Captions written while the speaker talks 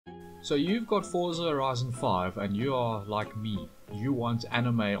So you've got Forza Horizon 5 and you are like me. You want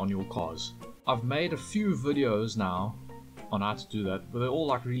anime on your cars. I've made a few videos now on how to do that, but they're all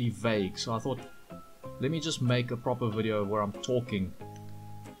like really vague, so I thought, let me just make a proper video where I'm talking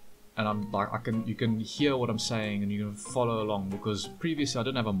and I'm like, you can hear what I'm saying and you can follow along, because previously I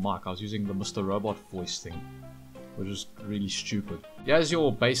didn't have a mic. I was using the Mr. Robot voice thing, which is really stupid. Here's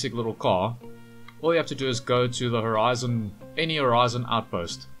your basic little car. All you have to do is go to the Horizon, any Horizon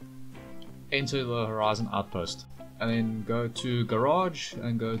outpost. Enter the Horizon outpost, and then go to Garage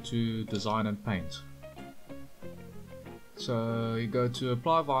and go to Design and Paint. So you go to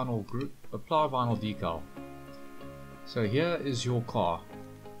Apply Vinyl Group, Apply Vinyl Decal. So here is your car,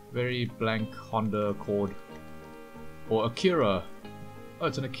 very blank Honda Accord or Acura. Oh,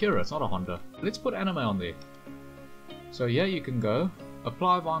 it's an Acura, it's not a Honda. Let's put anime on there. So here you can go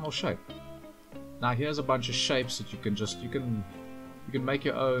Apply Vinyl Shape. Now here's a bunch of shapes that you can you can make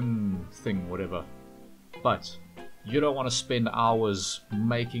your own thing, whatever. But you don't want to spend hours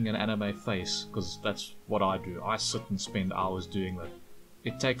making an anime face, because that's what I do. I sit and spend hours doing that.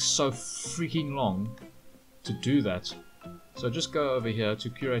 It takes so freaking long to do that. So just go over here to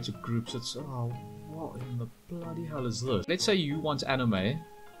curated groups. It's, oh, what in the bloody hell is this? Let's say you want anime.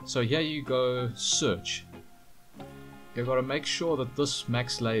 So here you go search. You've got to make sure that this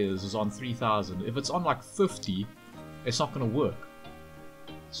max layers is on 3000. If it's on like 50, it's not going to work.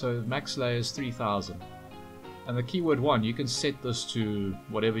 So max layers 3000. And the keyword 1, you can set this to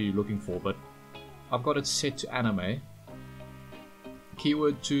whatever you're looking for, but I've got it set to anime.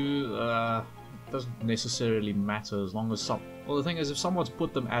 Keyword 2 doesn't necessarily matter as long as well, the thing is, if someone's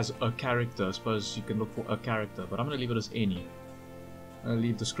put them as a character, I suppose you can look for a character, but I'm going to leave it as any. I'm going to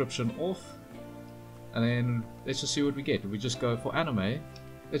leave description off, and then let's just see what we get. We just go for anime,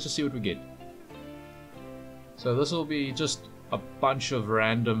 let's just see what we get. So this will be just a bunch of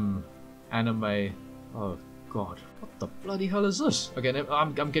random anime. Oh god, what the bloody hell is this? Okay,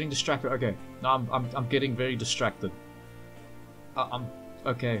 I'm getting distracted. Okay, now I'm getting very distracted.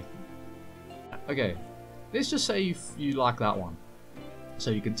 Okay. Okay, let's just say you like that one.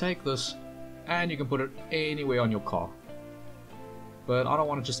 So you can take this and you can put it anywhere on your car. But I don't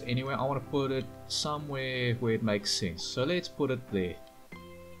want it just anywhere. I want to put it somewhere where it makes sense. So let's put it there.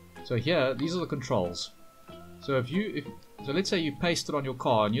 So here, these are the controls. So so let's say you paste it on your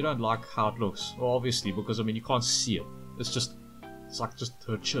car and you don't like how it looks. Well, obviously, because I mean you can't see it. It's like just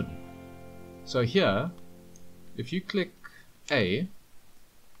her chin. So here, if you click A,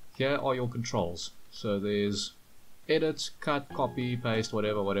 here are your controls. So there's edit, cut, copy, paste,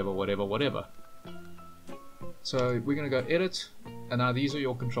 whatever. So we're gonna go edit, and now these are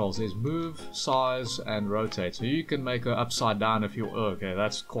your controls. There's move, size, and rotate. So you can make her upside down if you. Oh, okay,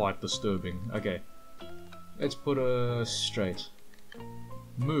 that's quite disturbing. Okay. Let's put her straight.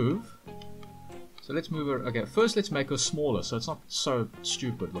 Move. So let's move her. Okay, first let's make her smaller so it's not so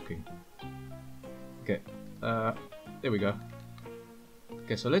stupid looking. Okay, there we go.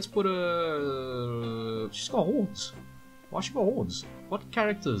 Okay, so let's put her. She's got horns. Why she got horns? What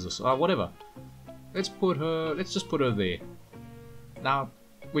character is this? Whatever. Let's just put her there. Now,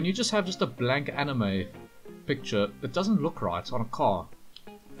 when you just have a blank anime picture, it doesn't look right on a car.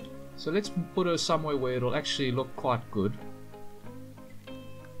 So let's put her somewhere where it'll actually look quite good.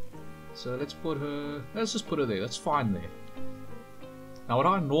 So let's just put her there, that's fine there. Now what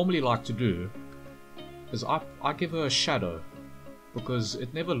I normally like to do is I give her a shadow, because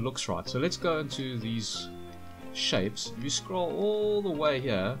it never looks right. So let's go into these shapes. If you scroll all the way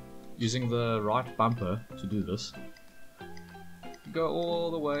here, using the right bumper to do this, you go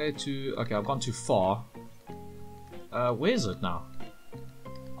all the way to, okay, I've gone too far. Where is it now?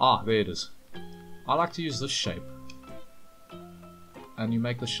 Ah, there it is. I like to use this shape. And you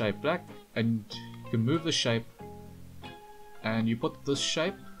make the shape black, and you can move the shape, and you put this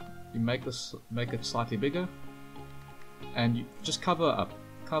shape, you make it slightly bigger, and you just cover up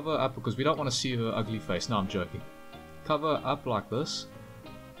because we don't want to see her ugly face. No, I'm joking. Cover up like this,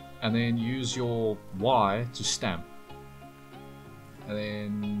 and then use your Y to stamp, and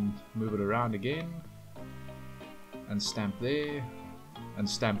then move it around again, and stamp there, and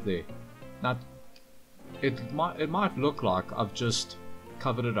stamp there. Now it might look like I've just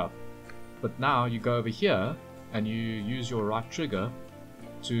covered it up, but now you go over here and you use your right trigger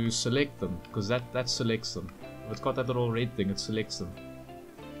to select them, because that selects them. If it's got that little red thing, it selects them,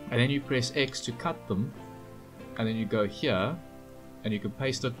 and then you press X to cut them, and then you go here and you can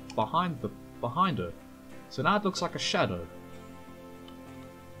paste it behind her. So now it looks like a shadow.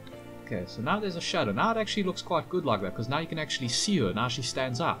 Okay, so now there's a shadow. Now it actually looks quite good like that, because now you can actually see her. Now she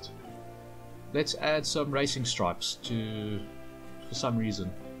stands out. Let's add some racing stripes for some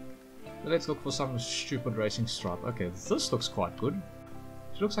reason. Let's look for some stupid racing stripe. Okay, this looks quite good.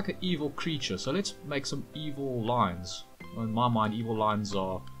 She looks like an evil creature, so let's make some evil lines. In my mind, evil lines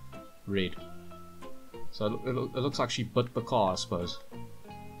are red. So it looks like she bit the car, I suppose.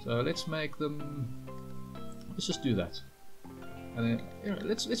 So let's make them... Let's just do that. And then, you know,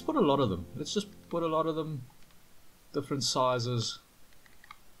 let's put a lot of them. Let's just put a lot of them. Different sizes.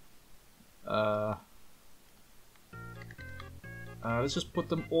 Let's just put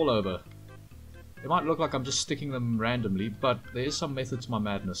them all over. It might look like I'm just sticking them randomly, but there is some method to my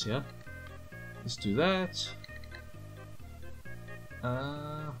madness here. Let's do that.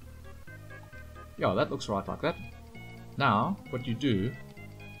 Yeah, that looks right like that. Now, what you do...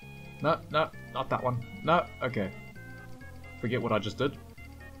 No, not that one. No, okay. Forget what I just did.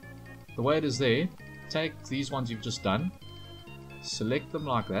 The way it is there, take these ones you've just done, select them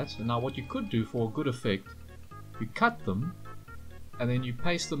like that, and now what you could do for a good effect, you cut them, and then you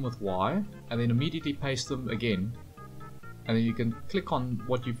paste them with Y, and then immediately paste them again, and then you can click on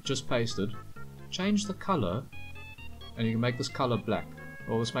what you've just pasted, change the color, and you can make this color black,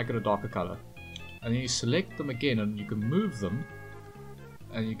 or let's make it a darker color, and then you select them again, and you can move them,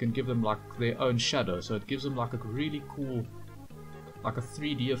 and you can give them like their own shadow, so it gives them like a really cool, like a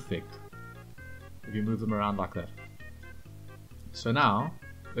 3D effect, if you move them around like that. So now,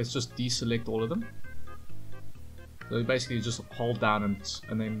 let's just deselect all of them. So you basically just hold down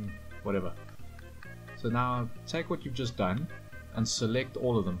and then whatever. So now take what you've just done and select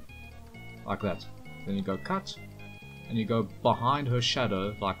all of them like that. Then you go cut and you go behind her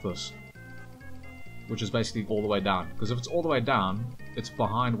shadow like this, which is basically all the way down. Because if it's all the way down, it's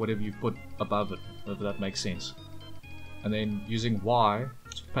behind whatever you put above it, if that makes sense. And then using Y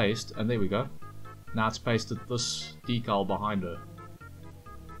to paste, and there we go. Now it's pasted this decal behind her.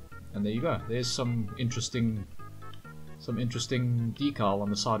 And there you go. There's some interesting decal on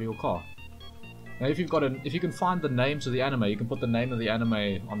the side of your car. Now if you can find the names of the anime, you can put the name of the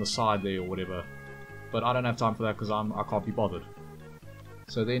anime on the side there or whatever. But I don't have time for that because I can't be bothered.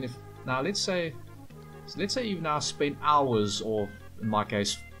 So then let's say you've now spent hours, or in my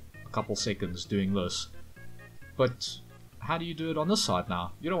case a couple seconds, doing this. But how do you do it on this side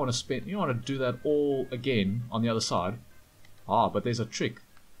now? You don't want to do that all again on the other side. But there's a trick.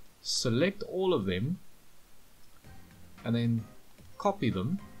 Select all of them and then copy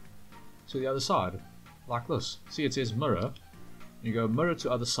them to the other side like this. See, it says mirror. You go mirror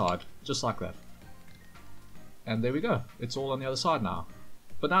to other side, just like that. And there we go. It's all on the other side now.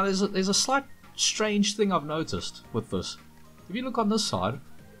 But now there's a slight strange thing I've noticed with this. If you look on this side,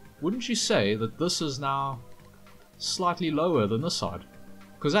 wouldn't you say that this is now slightly lower than this side?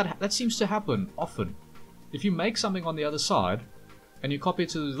 Because that seems to happen often. If you make something on the other side and you copy it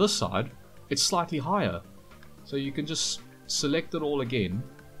to this side, it's slightly higher. So you can just select it all again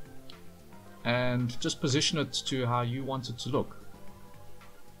and just position it to how you want it to look.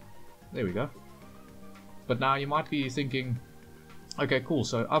 There we go. But now you might be thinking, okay, cool,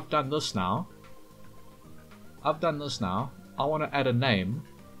 so I've done this now. I want to add a name.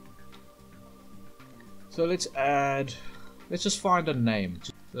 So let's just find a name.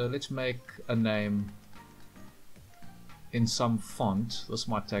 So let's make a name in some font. This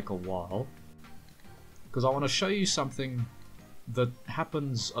might take a while, because I want to show you something that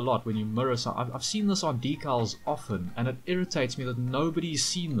happens a lot when you mirror something. I've seen this on decals often, and it irritates me that nobody's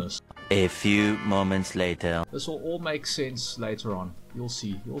seen this. A few moments later. This will all make sense later on. You'll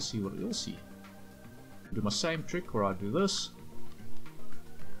see what you'll see. I do my same trick where I do this.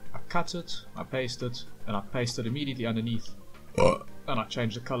 I cut it, I paste it, and I paste it immediately underneath. And I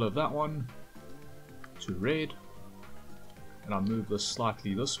change the color of that one to red. And I move this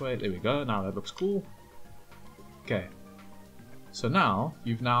slightly this way. There we go. Now that looks cool. Okay. So now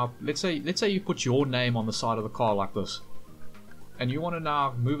let's say you put your name on the side of the car like this, and you want to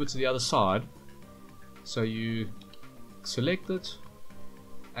now move it to the other side. So you select it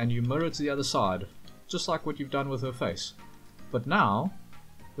and you mirror it to the other side, just like what you've done with her face. But now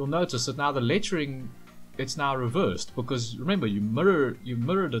you'll notice that now the lettering, it's now reversed, because remember you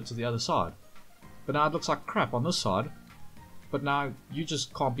mirrored it to the other side. But now it looks like crap on this side. But now you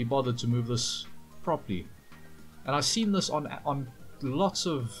just can't be bothered to move this properly. And I've seen this on lots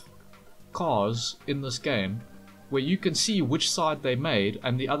of cars in this game, where you can see which side they made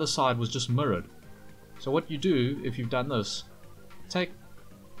and the other side was just mirrored. So what you do, if you've done this,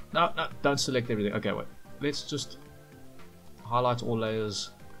 no, don't select everything. Okay, wait. Let's just highlight all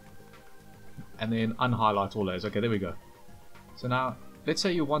layers and then unhighlight all layers. Okay, there we go. So now, let's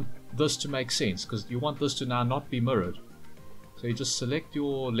say you want this to make sense, because you want this to now not be mirrored. So you just select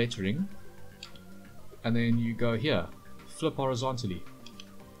your lettering, and then you go here, flip horizontally.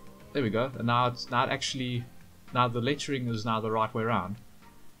 There we go. And now it actually, now the lettering is now the right way around.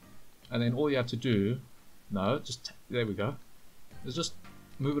 And then all you have to do, there we go, is just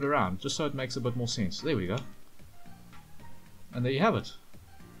move it around, just so it makes a bit more sense. There we go. And there you have it.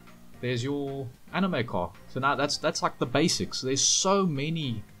 There's your anime car. So now that's like the basics. There's so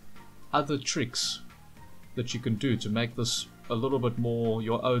many other tricks that you can do to make this a little bit more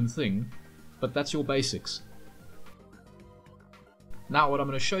your own thing, but that's your basics. Now what I'm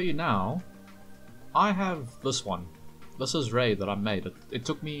going to show you now, I have this one. This is Ray that I made. It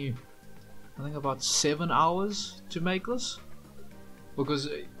took me, I think, about 7 hours to make this, because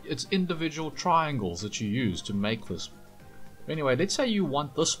it's individual triangles that you use to make this. Anyway, let's say you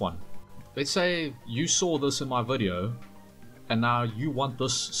want this one. Let's say you saw this in my video and now you want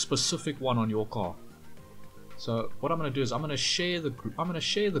this specific one on your car. So what I'm going to do is I'm going to share the group. I'm going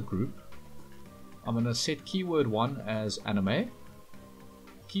to set keyword 1 as anime,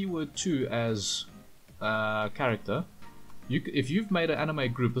 keyword 2 as character. If you've made an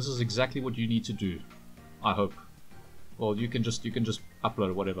anime group, this is exactly what you need to do, I hope. Well, you can just upload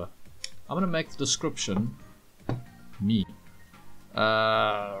it, whatever. I'm gonna make the description me.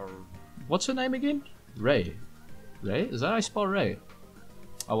 What's her name again? Ray. Ray? Is that how I spell Ray?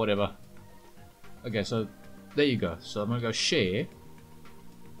 Oh, whatever. Okay, so there you go. So I'm gonna go share,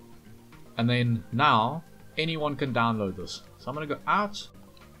 and then now anyone can download this. So I'm gonna go out.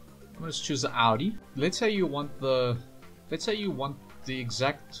 I'm gonna choose the Audi. Let's say you want the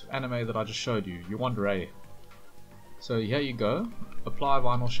exact anime that I just showed you. You want Ray. So here you go. Apply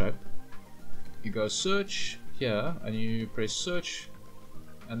vinyl shape. You go search here and you press search,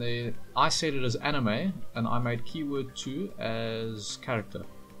 and then I set it as anime and I made keyword 2 as character.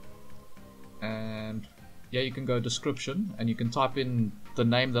 And yeah, you can go description and you can type in the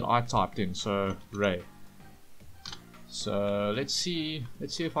name that I typed in, so Ray. So let's see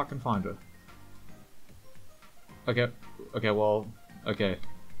if I can find her. Okay,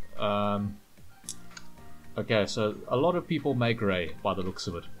 so a lot of people make Ray by the looks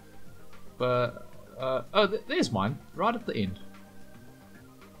of it. But oh, there's mine right at the end.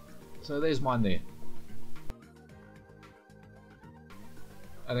 So there's mine there.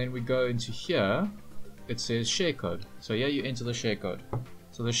 And then we go into here. It says share code. So here you enter the share code.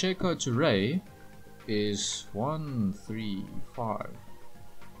 So the share code to Ray is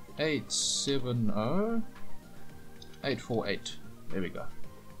 135870848. There we go.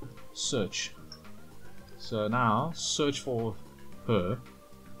 Search. So now search for her,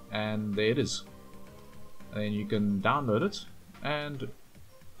 and there it is. And then you can download it and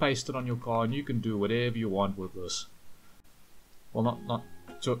paste it on your car, and you can do whatever you want with this. Well, not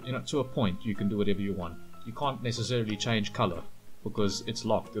to, to a point. You can do whatever you want. You can't necessarily change color because it's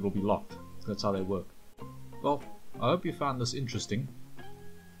locked. It'll be locked. That's how they work. Well, I hope you found this interesting.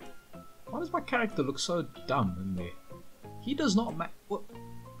 Why does my character look so dumb in there? He does not what?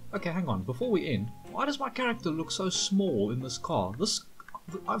 Okay, hang on. Before we end, why does my character look so small in this car?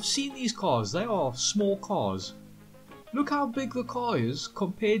 I've seen these cars. They are small cars. Look how big the car is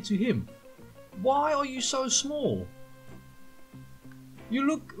compared to him. Why are you so small? You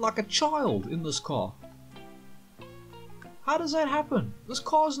look like a child in this car. How does that happen? This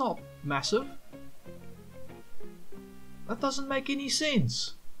car's not massive. That doesn't make any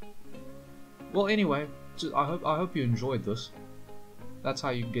sense. Well, anyway, I hope you enjoyed this. That's how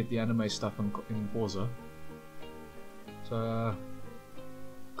you get the anime stuff in Forza. So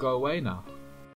go away now.